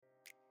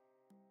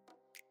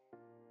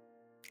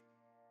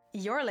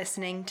You're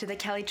listening to The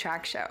Kelly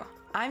Track Show.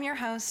 I'm your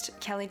host,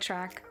 Kelly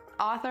Track,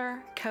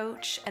 author,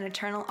 coach, and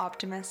eternal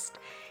optimist.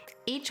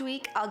 Each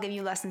week, I'll give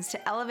you lessons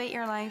to elevate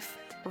your life,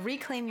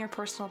 reclaim your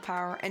personal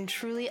power, and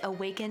truly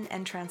awaken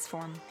and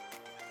transform.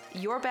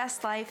 Your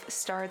best life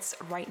starts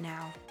right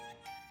now.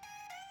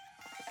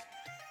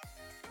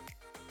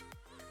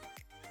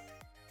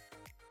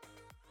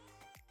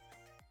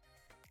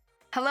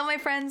 Hello, my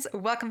friends.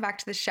 Welcome back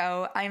to the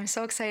show. I am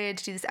so excited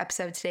to do this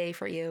episode today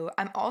for you.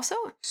 I'm also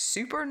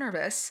super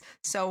nervous,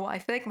 so I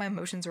feel like my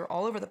emotions are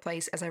all over the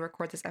place as I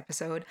record this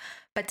episode.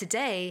 But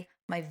today,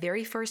 my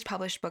very first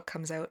published book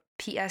comes out.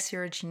 P.S.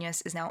 You're a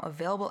Genius is now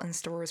available in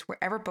stores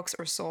wherever books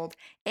are sold.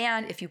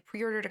 And if you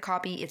pre-ordered a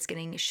copy, it's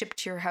getting shipped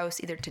to your house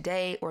either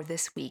today or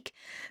this week,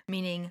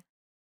 meaning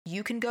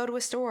you can go to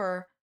a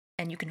store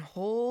and you can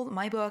hold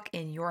my book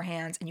in your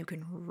hands and you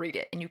can read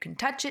it and you can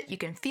touch it, you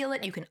can feel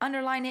it, you can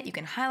underline it, you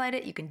can highlight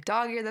it, you can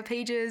dog-ear the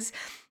pages,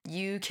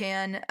 you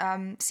can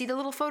see the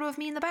little photo of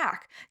me in the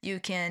back, you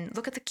can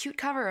look at the cute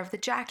cover of the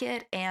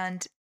jacket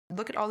and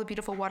look at all the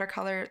beautiful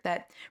watercolor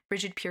that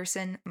Bridget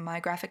Pearson, my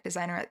graphic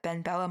designer at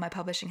Ben Bella, my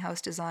publishing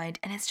house, designed,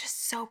 and it's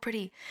just so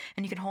pretty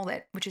and you can hold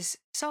it, which is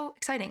so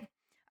exciting.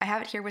 I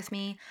have it here with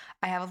me.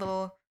 I have a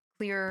little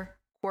clear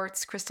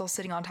quartz crystal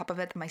sitting on top of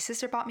it that my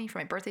sister bought me for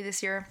my birthday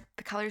this year.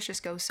 The colors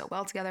just go so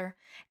well together.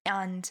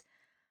 And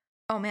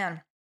oh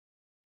man,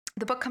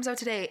 the book comes out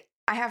today.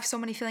 I have so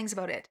many feelings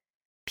about it.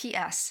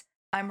 P.S.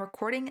 I'm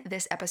recording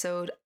this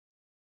episode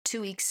 2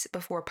 weeks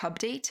before pub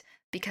date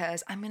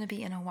because I'm going to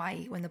be in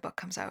Hawaii when the book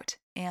comes out.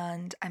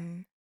 And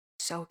I'm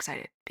so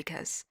excited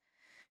because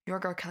your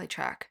girl Kelly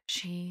Track,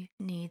 she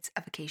needs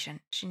a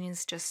vacation. She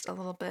needs just a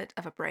little bit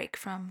of a break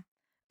from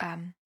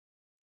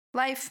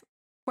life,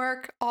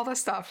 work, all the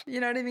stuff. You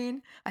know what I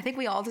mean? I think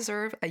we all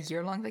deserve a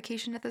year-long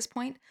vacation at this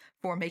point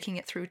for making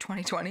it through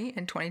 2020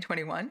 and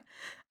 2021.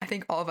 I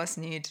think all of us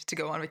need to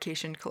go on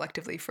vacation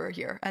collectively for a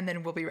year, and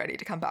then we'll be ready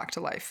to come back to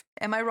life.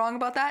 Am I wrong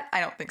about that? I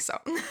don't think so.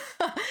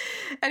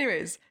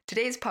 Anyways,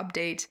 today's pub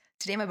date.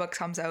 Today my book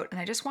comes out, and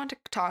I just want to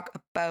talk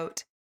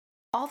about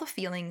all the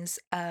feelings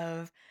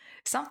of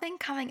something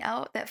coming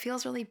out that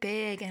feels really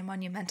big and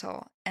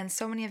monumental. And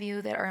so many of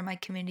you that are in my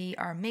community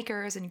are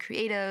makers and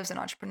creatives and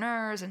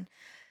entrepreneurs and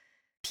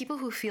people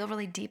who feel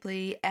really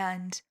deeply.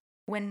 And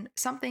when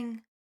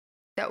something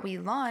that we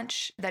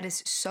launch that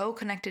is so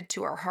connected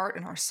to our heart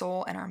and our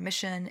soul and our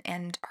mission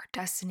and our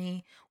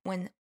destiny,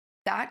 when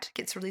that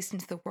gets released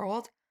into the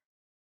world,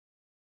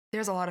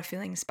 there's a lot of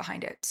feelings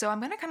behind it. So I'm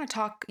going to kind of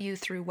talk you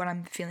through what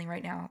I'm feeling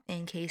right now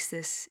in case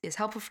this is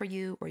helpful for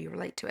you or you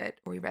relate to it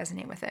or you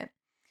resonate with it.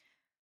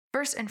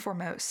 First and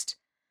foremost,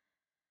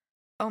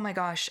 oh my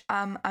gosh,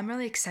 I'm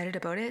really excited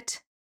about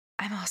it.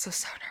 I'm also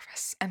so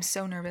nervous. I'm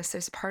so nervous.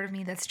 There's a part of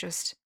me that's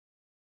just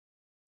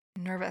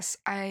nervous.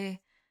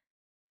 I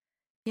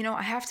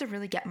have to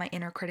really get my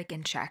inner critic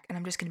in check, and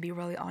I'm just going to be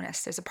really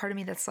honest. There's a part of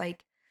me that's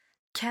like,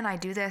 can I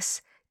do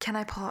this? Can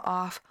I pull it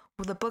off?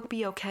 Will the book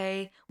be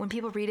okay? When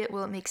people read it,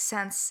 will it make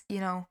sense?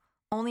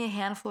 Only a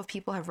handful of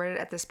people have read it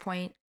at this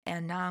point,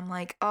 and now I'm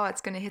like, oh,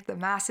 it's going to hit the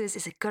masses.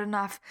 Is it good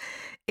enough?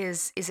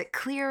 Is it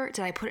clear?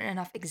 Did I put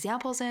enough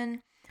examples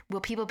in? Will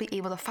people be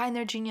able to find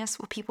their genius?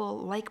 Will people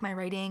like my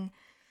writing?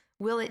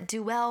 Will it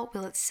do well?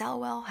 Will it sell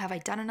well? Have I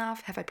done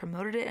enough? Have I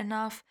promoted it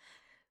enough?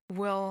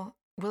 Will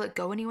it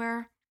go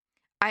anywhere?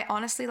 I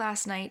honestly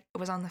last night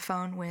was on the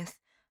phone with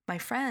my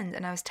friend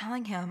and I was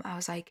telling him, I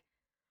was like,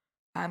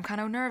 I'm kind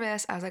of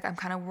nervous. I was like, I'm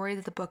kind of worried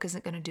that the book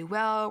isn't going to do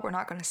well. We're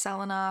not going to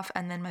sell enough.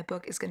 And then my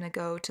book is going to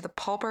go to the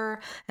pulper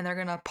and they're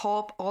going to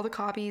pulp all the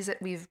copies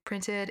that we've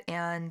printed.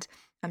 And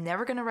I'm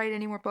never going to write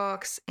any more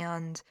books.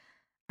 And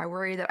I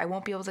worry that I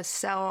won't be able to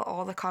sell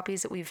all the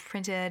copies that we've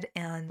printed.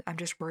 And I'm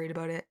just worried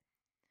about it.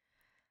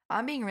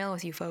 I'm being real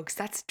with you folks.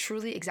 That's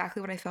truly exactly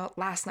what I felt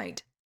last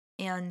night.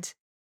 And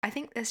I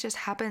think this just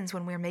happens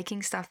when we're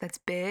making stuff that's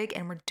big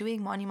and we're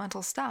doing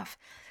monumental stuff.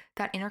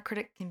 That inner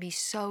critic can be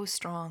so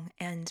strong.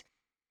 And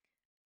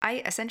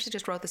I essentially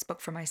just wrote this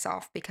book for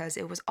myself because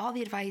it was all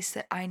the advice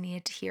that I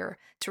needed to hear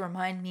to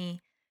remind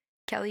me,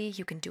 Kelly,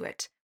 you can do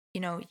it.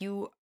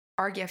 You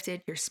are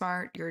gifted, you're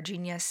smart, you're a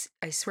genius.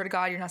 I swear to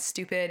God, you're not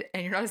stupid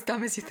and you're not as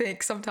dumb as you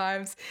think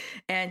sometimes,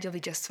 and you'll be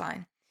just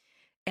fine.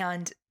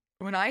 And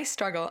when I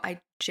struggle, I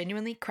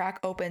genuinely crack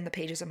open the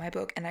pages of my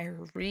book and I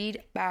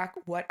read back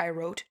what I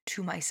wrote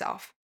to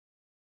myself.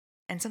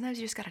 And sometimes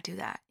you just got to do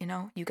that,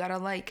 You got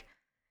to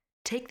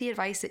take the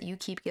advice that you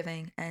keep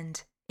giving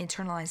and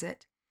internalize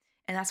it.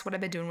 And that's what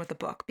I've been doing with the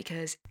book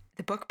because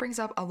the book brings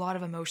up a lot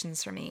of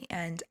emotions for me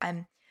and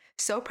I'm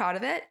so proud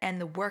of it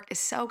and the work is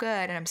so good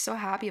and I'm so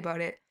happy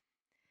about it.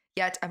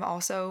 Yet I'm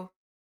also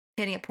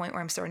hitting a point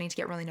where I'm starting to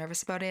get really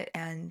nervous about it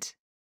and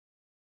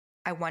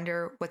I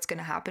wonder what's going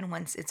to happen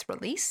once it's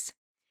released.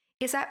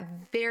 It's that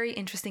very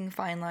interesting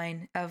fine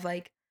line of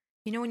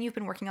when you've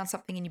been working on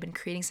something and you've been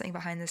creating something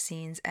behind the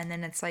scenes and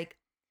then it's like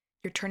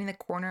you're turning the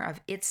corner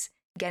of it's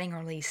getting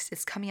released.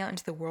 It's coming out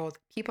into the world.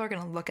 People are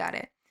going to look at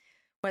it.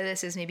 Whether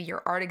this is maybe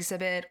your art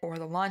exhibit or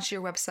the launch of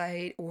your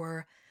website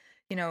or,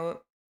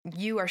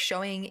 you are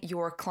showing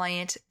your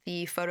client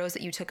the photos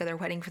that you took of their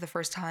wedding for the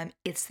first time,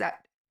 it's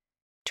that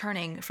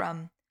turning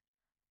from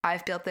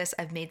I've built this,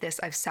 I've made this,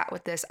 I've sat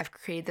with this, I've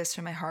created this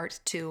from my heart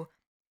to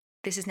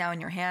this is now in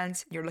your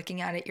hands. You're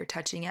looking at it, you're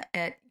touching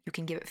it, you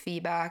can give it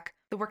feedback.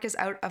 The work is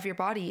out of your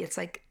body. It's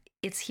like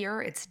it's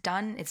here, it's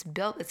done, it's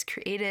built, it's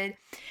created.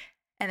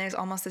 And there's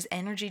almost this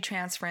energy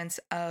transference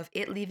of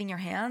it leaving your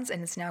hands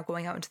and it's now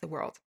going out into the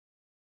world.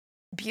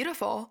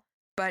 Beautiful,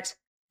 but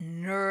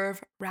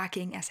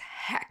nerve-wracking as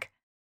heck.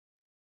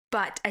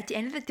 But at the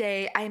end of the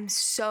day, I am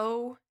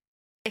so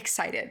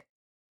excited.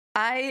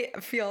 I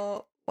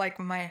feel like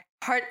my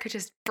heart could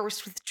just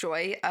burst with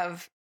joy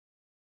of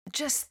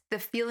just the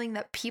feeling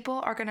that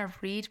people are going to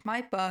read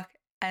my book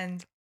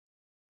and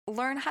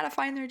learn how to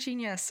find their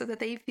genius so that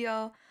they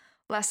feel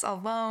less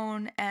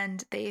alone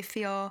and they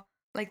feel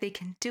like they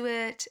can do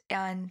it.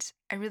 And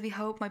I really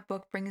hope my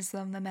book brings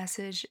them the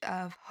message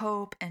of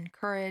hope and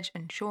courage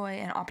and joy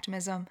and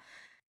optimism.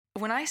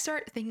 When I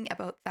start thinking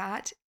about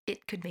that,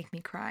 it could make me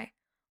cry.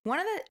 One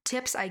of the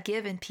tips I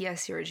give in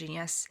P.S. You're a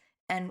Genius,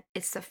 and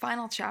it's the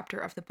final chapter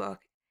of the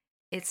book,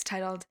 it's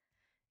titled,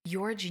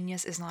 Your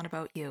Genius is Not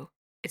About You.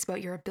 It's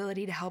about your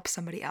ability to help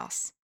somebody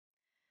else.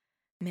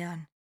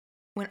 Man,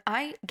 when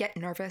I get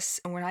nervous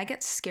and when I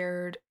get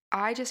scared,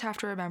 I just have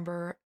to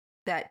remember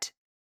that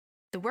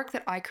the work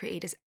that I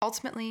create is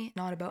ultimately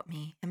not about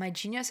me, and my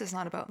genius is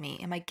not about me,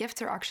 and my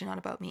gifts are actually not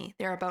about me.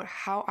 They're about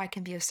how I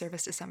can be of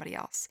service to somebody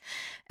else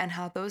and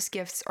how those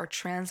gifts are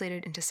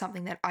translated into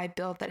something that I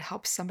build that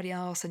helps somebody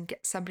else and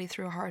get somebody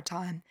through a hard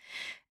time.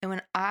 And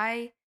when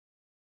I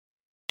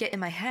get in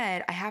my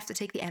head, I have to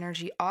take the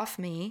energy off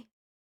me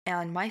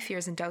and my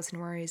fears and doubts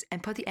and worries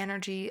and put the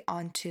energy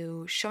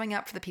onto showing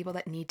up for the people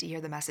that need to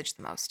hear the message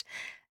the most.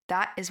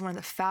 That is one of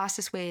the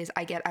fastest ways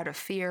I get out of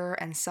fear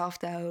and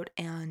self-doubt,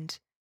 and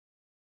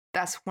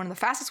that's one of the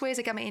fastest ways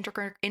I get my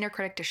inner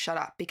critic to shut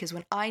up, because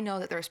when I know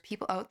that there's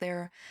people out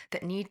there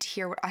that need to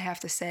hear what I have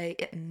to say,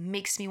 it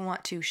makes me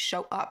want to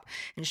show up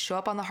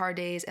on the hard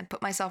days and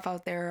put myself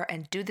out there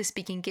and do the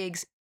speaking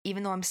gigs,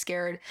 even though I'm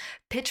scared,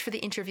 pitch for the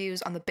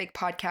interviews on the big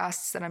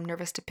podcasts that I'm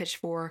nervous to pitch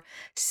for,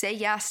 say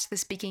yes to the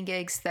speaking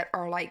gigs that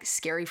are like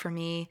scary for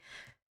me.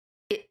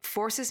 It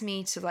forces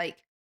me to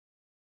like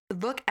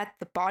look at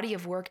the body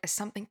of work as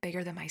something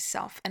bigger than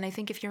myself. And I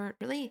think if you're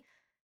really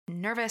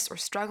nervous or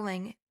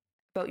struggling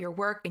about your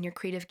work and your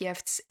creative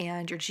gifts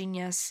and your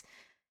genius,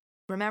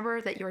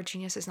 remember that your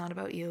genius is not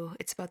about you.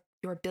 It's about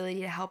your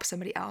ability to help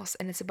somebody else.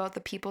 And it's about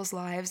the people's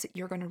lives that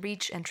you're going to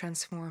reach and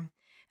transform.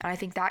 And I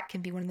think that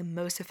can be one of the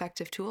most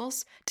effective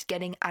tools to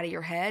getting out of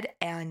your head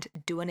and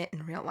doing it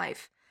in real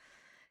life.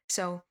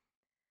 So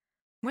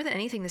more than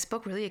anything, this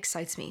book really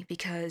excites me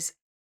because,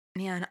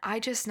 man, I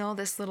just know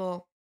this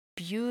little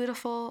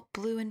beautiful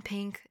blue and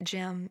pink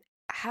gem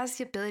has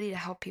the ability to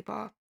help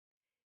people.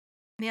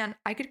 Man,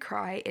 I could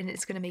cry and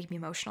it's going to make me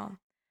emotional.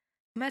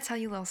 I'm going to tell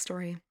you a little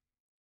story.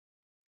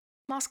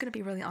 I'm also going to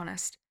be really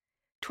honest.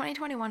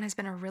 2021 has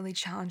been a really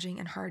challenging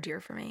and hard year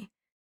for me.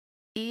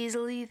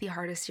 Easily the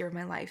hardest year of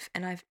my life.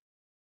 And I've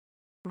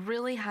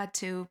really had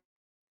to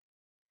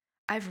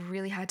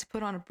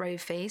put on a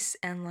brave face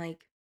and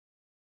like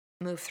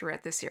move through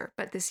it this year.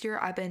 But this year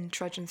I've been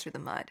trudging through the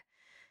mud.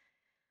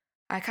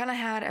 I kind of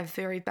had a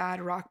very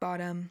bad rock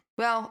bottom.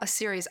 Well, a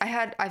series.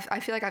 I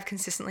feel like I've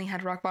consistently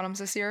had rock bottoms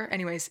this year.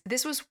 Anyways,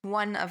 this was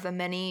one of the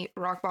many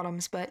rock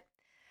bottoms, but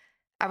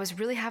I was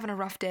really having a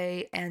rough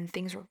day and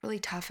things were really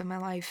tough in my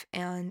life.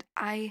 And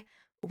I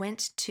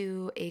went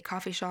to a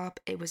coffee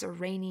shop. It was a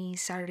rainy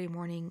Saturday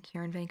morning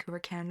here in Vancouver,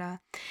 Canada.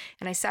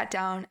 And I sat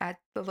down at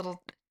the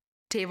little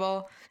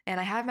table and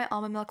I had my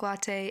almond milk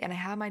latte and I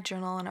had my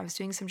journal and I was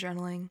doing some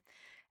journaling.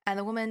 And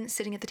the woman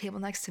sitting at the table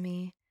next to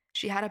me,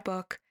 she had a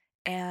book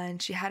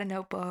and she had a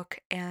notebook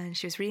and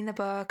she was reading the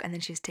book and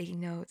then she was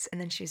taking notes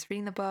and then she was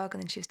reading the book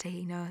and then she was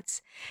taking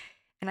notes.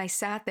 And I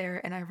sat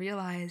there and I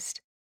realized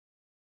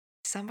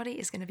somebody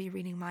is going to be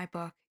reading my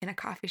book in a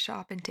coffee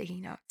shop and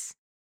taking notes.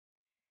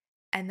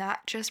 And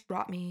that just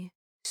brought me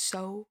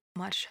so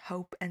much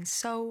hope and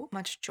so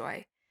much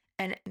joy.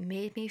 And it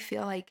made me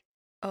feel like,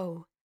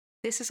 oh,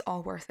 this is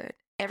all worth it.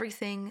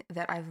 Everything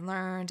that I've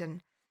learned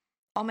and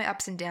all my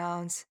ups and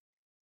downs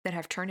that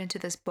have turned into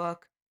this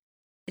book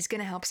is going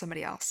to help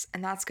somebody else.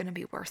 And that's going to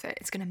be worth it.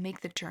 It's going to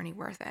make the journey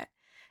worth it.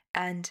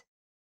 And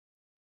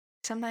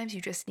sometimes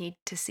you just need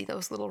to see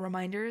those little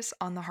reminders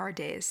on the hard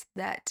days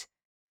that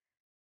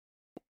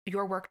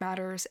your work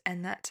matters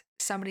and that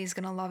somebody's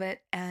going to love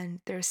it.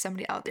 And there's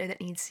somebody out there that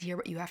needs to hear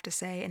what you have to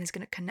say and is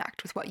going to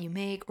connect with what you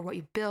make or what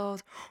you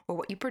build or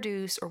what you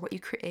produce or what you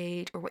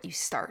create or what you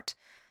start.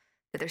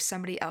 That there's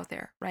somebody out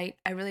there, right?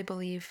 I really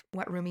believe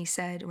what Rumi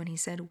said when he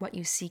said, what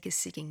you seek is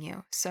seeking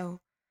you.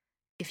 So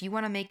if you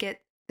want to make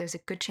it, there's a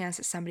good chance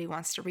that somebody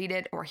wants to read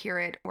it or hear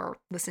it or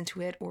listen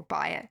to it or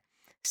buy it.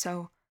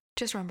 So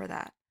just remember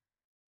that.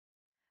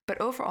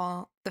 But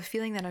overall, the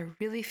feeling that I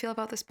really feel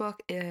about this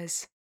book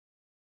is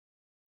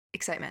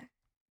excitement,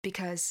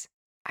 because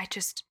I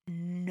just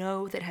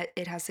know that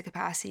it has the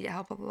capacity to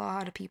help a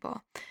lot of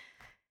people.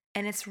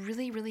 And it's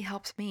really, really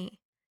helped me.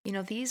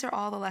 these are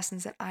all the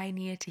lessons that I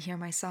needed to hear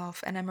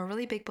myself. And I'm a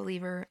really big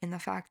believer in the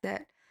fact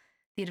that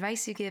the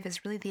advice you give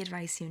is really the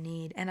advice you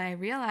need. And I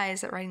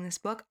realized that writing this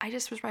book, I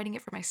just was writing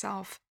it for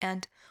myself.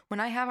 And when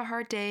I have a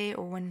hard day,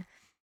 or when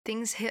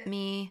things hit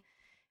me,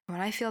 when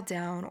I feel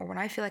down, or when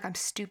I feel like I'm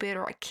stupid,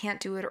 or I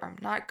can't do it, or I'm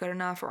not good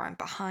enough, or I'm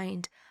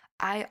behind,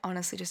 I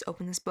honestly just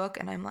open this book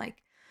and I'm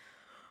like,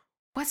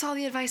 what's all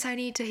the advice I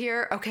need to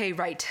hear? Okay,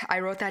 right. I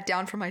wrote that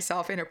down for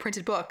myself in a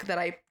printed book that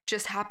I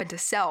just happened to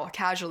sell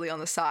casually on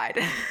the side.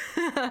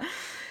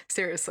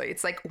 Seriously,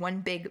 it's like one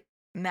big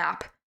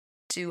map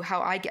to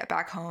how I get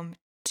back home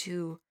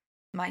to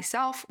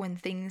myself when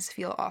things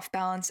feel off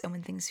balance and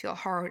when things feel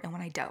hard and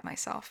when I doubt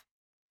myself.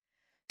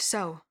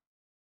 So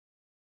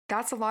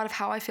that's a lot of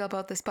how I feel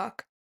about this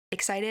book.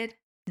 Excited,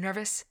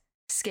 nervous,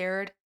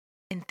 scared,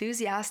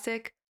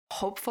 enthusiastic,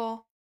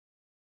 hopeful,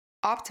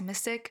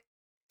 optimistic,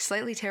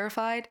 slightly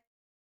terrified.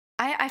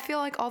 I feel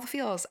like all the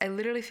feels. I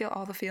literally feel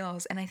all the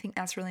feels. And I think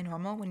that's really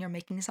normal when you're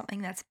making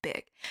something that's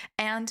big.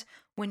 And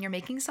when you're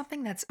making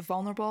something that's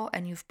vulnerable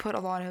and you've put a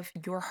lot of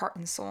your heart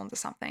and soul into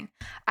something.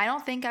 I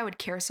don't think I would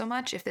care so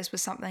much if this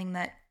was something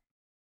that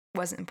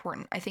wasn't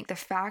important. I think the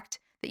fact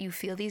that you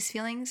feel these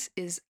feelings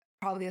is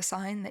probably a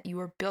sign that you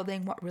are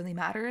building what really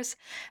matters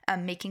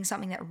and making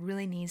something that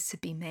really needs to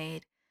be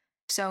made.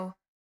 So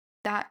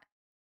that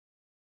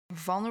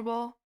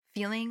vulnerable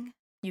feeling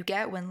you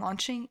get when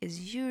launching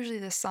is usually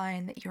the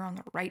sign that you're on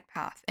the right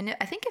path. And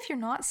I think if you're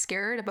not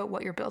scared about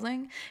what you're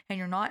building and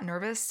you're not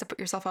nervous to put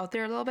yourself out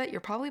there a little bit,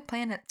 you're probably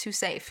playing it too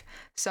safe.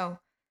 So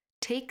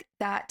take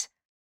that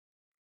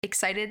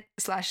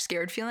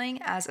excited/scared feeling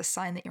as a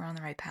sign that you're on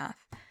the right path.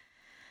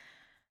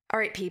 All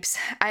right, peeps,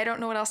 I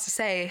don't know what else to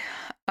say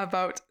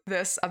about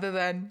this other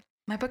than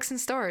my book's in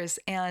stores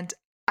and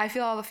I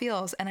feel all the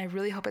feels and I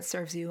really hope it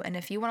serves you. And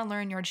if you want to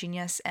learn your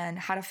genius and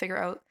how to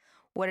figure out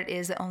what it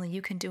is that only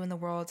you can do in the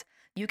world,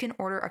 you can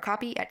order a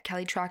copy at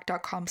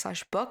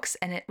kellytrach.com/books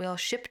and it will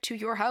ship to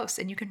your house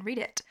and you can read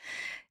it.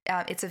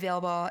 It's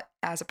available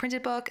as a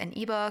printed book, an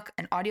ebook,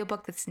 an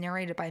audiobook that's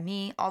narrated by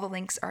me. All the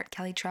links are at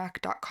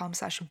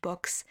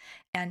kellytrach.com/books.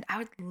 And I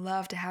would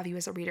love to have you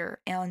as a reader.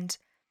 And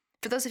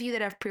for those of you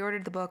that have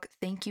pre-ordered the book,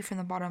 thank you from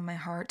the bottom of my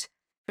heart.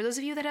 For those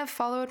of you that have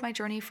followed my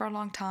journey for a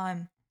long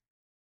time,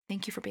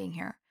 thank you for being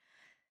here.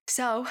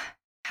 So,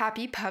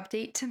 happy pub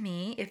date to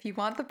me. If you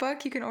want the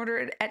book, you can order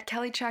it at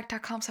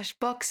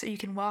kellytrach.com/books, or you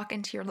can walk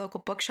into your local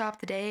bookshop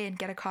today and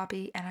get a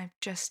copy. And I'm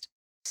just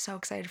so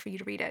excited for you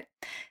to read it.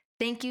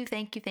 Thank you,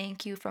 thank you,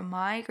 thank you from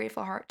my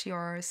grateful heart to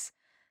yours.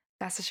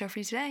 That's the show for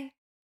you today.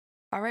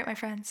 All right, my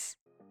friends.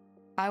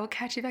 I will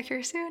catch you back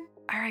here soon.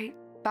 All right,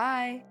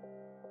 bye.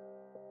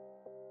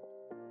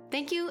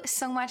 Thank you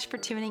so much for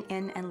tuning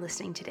in and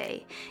listening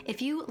today.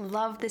 If you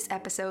love this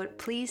episode,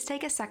 please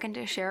take a second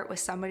to share it with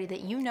somebody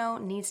that you know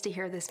needs to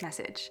hear this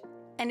message.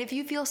 And if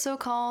you feel so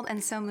called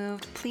and so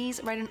moved,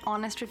 please write an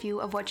honest review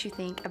of what you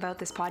think about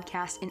this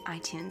podcast in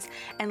iTunes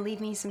and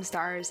leave me some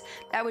stars.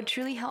 That would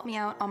truly help me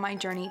out on my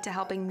journey to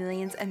helping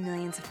millions and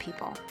millions of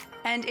people.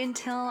 And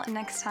until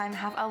next time,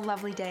 have a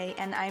lovely day,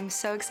 and I'm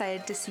so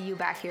excited to see you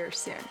back here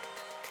soon.